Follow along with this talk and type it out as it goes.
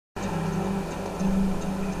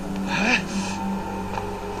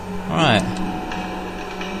Right.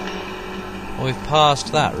 Well, we've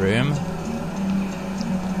passed that room.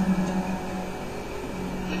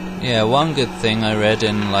 Yeah, one good thing I read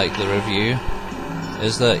in like the review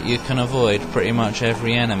is that you can avoid pretty much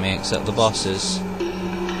every enemy except the bosses.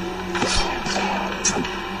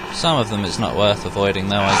 Some of them it's not worth avoiding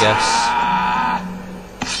though, I guess,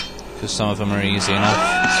 because some of them are easy enough.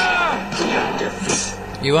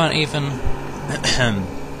 You won't even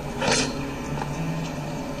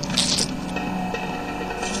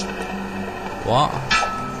what?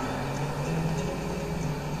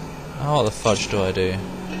 Oh, what the fudge do I do?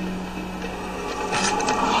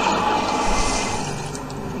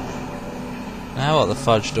 Now what the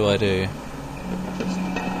fudge do I do?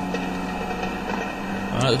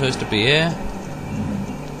 Am I not supposed to be here?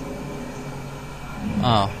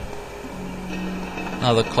 Oh.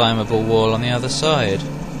 Another climbable wall on the other side.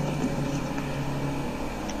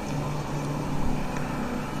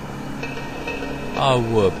 Oh,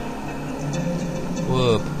 whoop.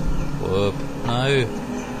 Whoop. Whoop. No.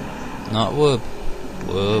 Not whoop.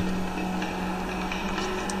 Whoop.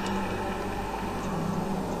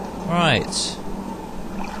 Right.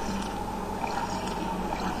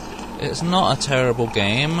 It's not a terrible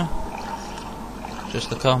game. Just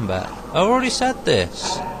the combat. I already said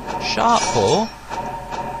this. Sharp Paul.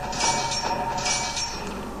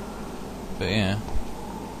 But yeah.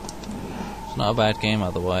 It's not a bad game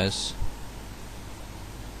otherwise.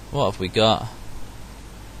 What have we got?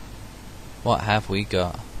 What have we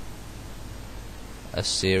got? A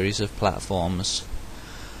series of platforms.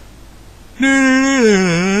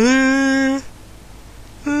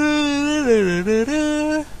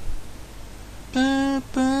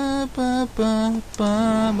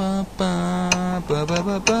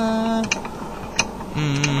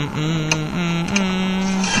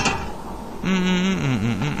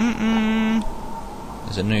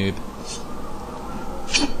 There's a noob.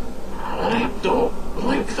 I don't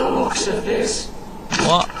like the looks of this.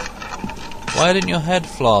 What? Why didn't your head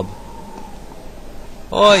flob?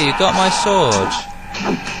 Oh, you got my sword.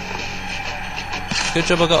 Good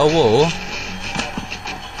job I got a wall.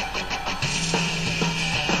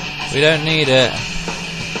 We don't need it.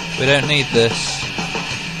 We don't need this.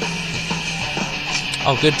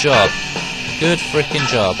 Oh, good job. Good frickin'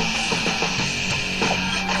 job.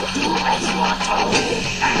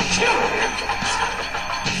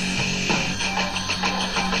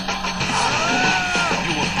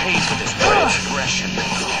 You will pay for this transgression.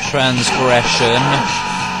 Transgression.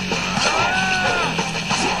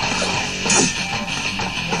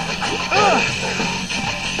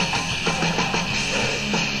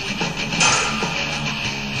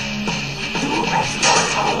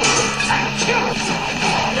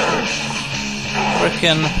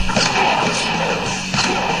 Frickin'.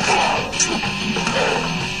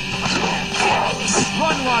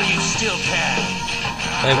 Run while you still can.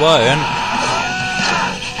 They won't.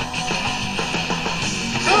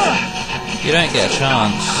 You don't get a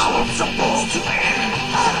chance.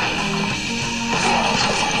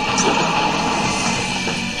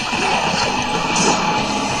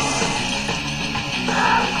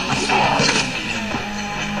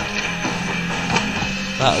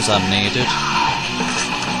 That was unneeded.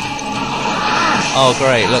 Oh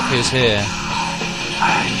great, look who's here.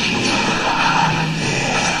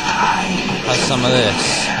 Have some of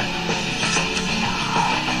this.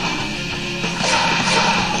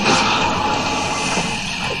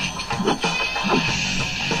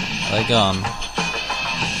 They're gone.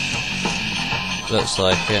 Looks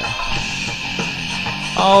like it.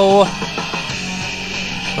 Oh!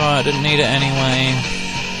 Sorry, I didn't need it anyway.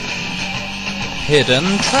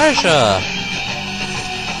 Hidden treasure!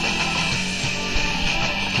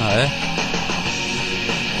 No.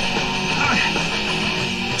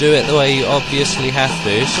 Do it the way you obviously have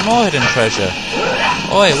to. Some more hidden treasure.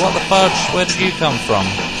 Oi, what the fudge? Where did you come from?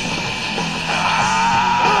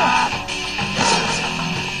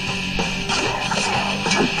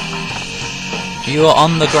 You are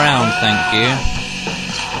on the ground, thank you.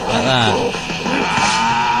 Like that.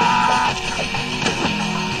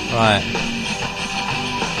 Right.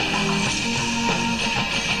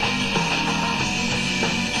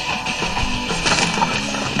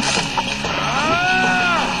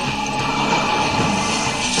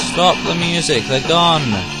 Stop the music, they're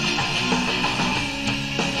gone.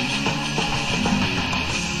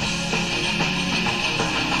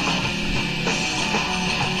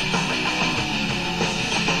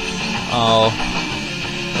 Oh,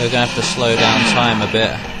 we're gonna have to slow down time a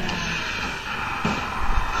bit.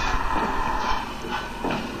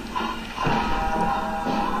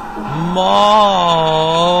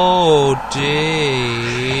 Oh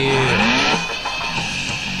dear.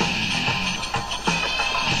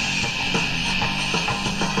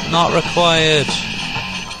 Not required.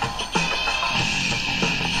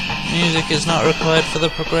 Music is not required for the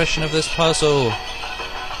progression of this puzzle.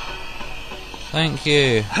 Thank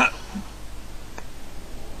you.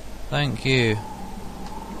 Thank you.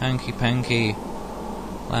 Hanky panky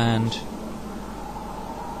land.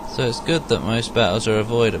 So it's good that most battles are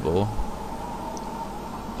avoidable,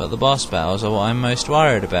 but the boss battles are what I'm most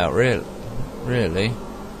worried about, really.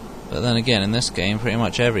 But then again, in this game, pretty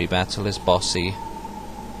much every battle is bossy.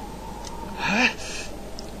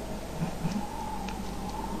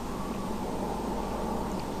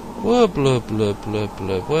 Whoop, blub, blub, blub,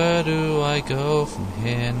 blub. Where do I go from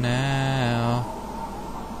here now?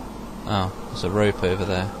 Oh, there's a rope over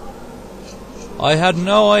there. I had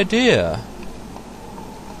no idea.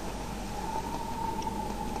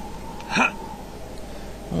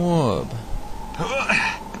 Whoop.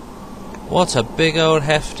 What a big old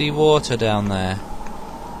hefty water down there.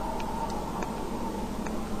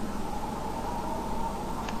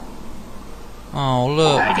 Oh,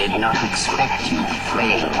 look. I did not expect you to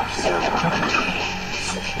fail so quickly.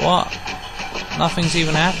 What? Nothing's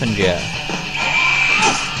even happened yet.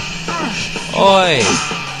 Oi!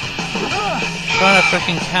 Trying to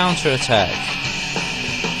frickin' counter-attack.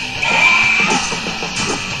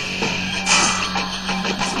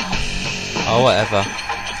 Oh, whatever.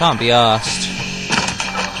 Can't be arsed.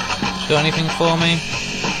 Got anything for me?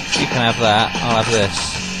 You can have that. I'll have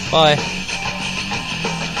this. Bye.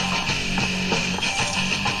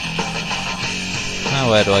 Now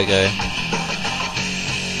where do I go?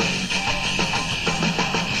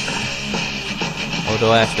 Or do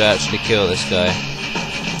I have to actually kill this guy?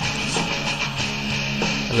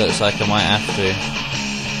 It looks like I might have to.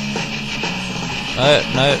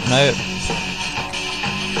 No.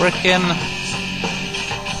 Frickin'.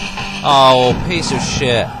 Oh, piece of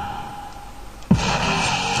shit.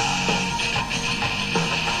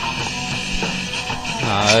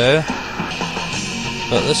 No.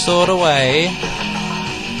 Put the sword away.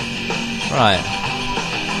 Right.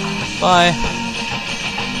 Bye.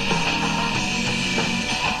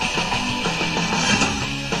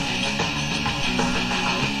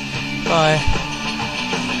 Bye.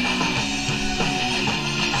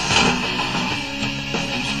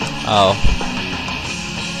 Oh.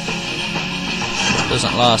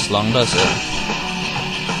 Doesn't last long, does it?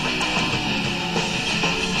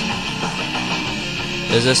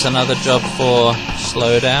 Is this another job for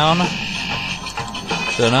slowdown?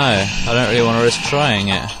 Don't know. I don't really want to risk trying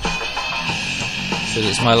it, because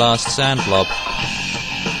it's my last sand blob.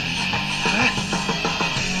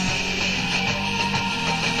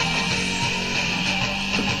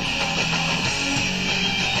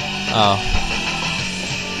 Oh.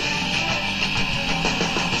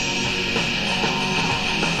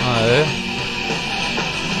 Oh.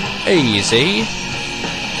 Easy.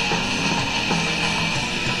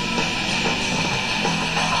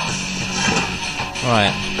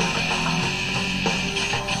 Right.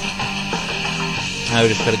 Now we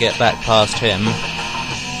just got to get back past him,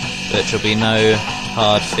 which will be no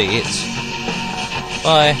hard feat.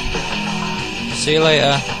 Bye. See you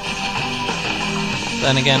later.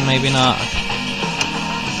 Then again, maybe not.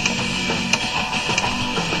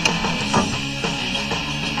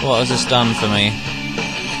 What has this done for me?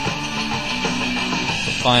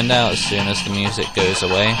 We'll find out as soon as the music goes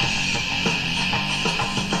away.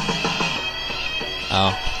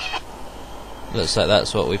 Oh. Looks like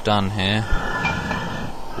that's what we've done here.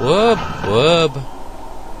 Whoop, whoop.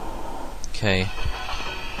 Okay.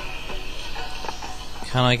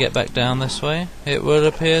 Can I get back down this way? It would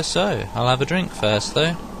appear so. I'll have a drink first,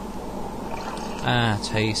 though. Ah,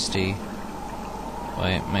 tasty.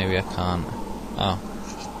 Wait, maybe I can't. Oh.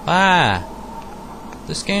 Ah!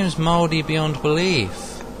 This game's mouldy beyond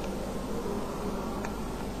belief.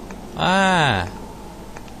 Ah!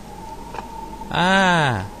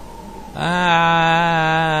 Ah! Ah!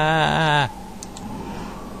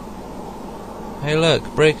 Hey look,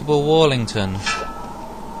 breakable Wallington.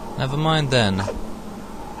 Never mind then.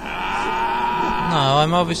 No,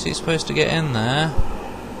 I'm obviously supposed to get in there.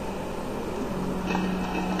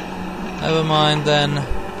 Never mind then.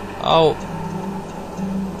 Oh!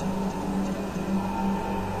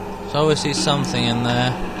 There's obviously something in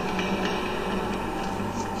there.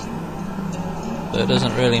 But it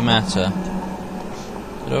doesn't really matter.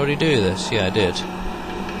 Did I already do this? Yeah, I did.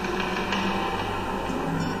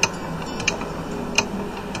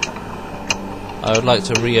 I would like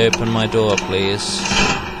to reopen my door, please.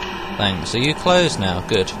 Thanks. Are you closed now?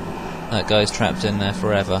 Good. That guy's trapped in there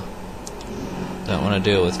forever. Don't want to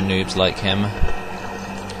deal with noobs like him.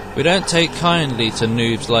 We don't take kindly to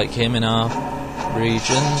noobs like him in our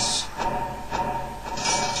regions.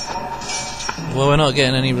 Well, we're not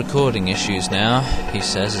getting any recording issues now, he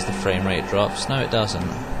says as the frame rate drops. No, it doesn't.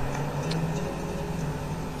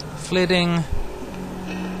 Flidding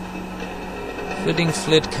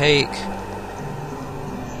flid cake.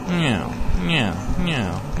 Meow, meow,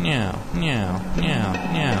 meow, meow, meow, meow,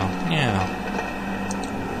 meow, meow.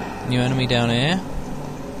 New enemy down here?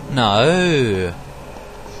 No!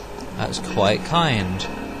 That's quite kind.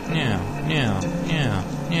 Meow, meow, meow,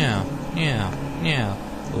 meow, meow, meow.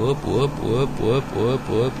 Whoop, whoop, whoop, whoop, whoop,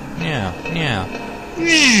 whoop. Meow, meow.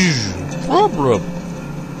 Whoop, whoop.